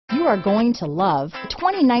you are going to love the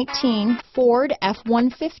 2019 Ford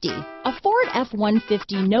F-150. A Ford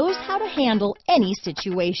F-150 knows how to handle any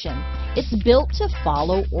situation. It's built to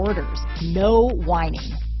follow orders, no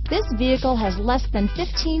whining. This vehicle has less than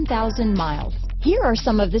 15,000 miles. Here are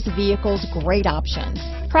some of this vehicle's great options: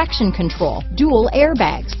 traction control, dual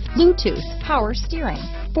airbags, Bluetooth, power steering,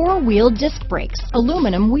 four-wheel disc brakes,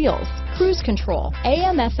 aluminum wheels, cruise control,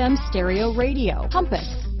 AM/FM stereo radio, compass,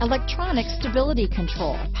 electronic stability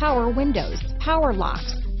control, power windows, power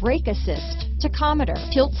locks, brake assist, tachometer,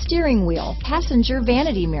 tilt steering wheel, passenger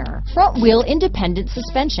vanity mirror, front wheel independent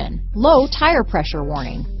suspension, low tire pressure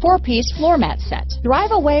warning, 4-piece floor mat set. Drive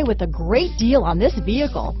away with a great deal on this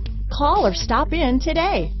vehicle. Call or stop in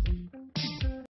today.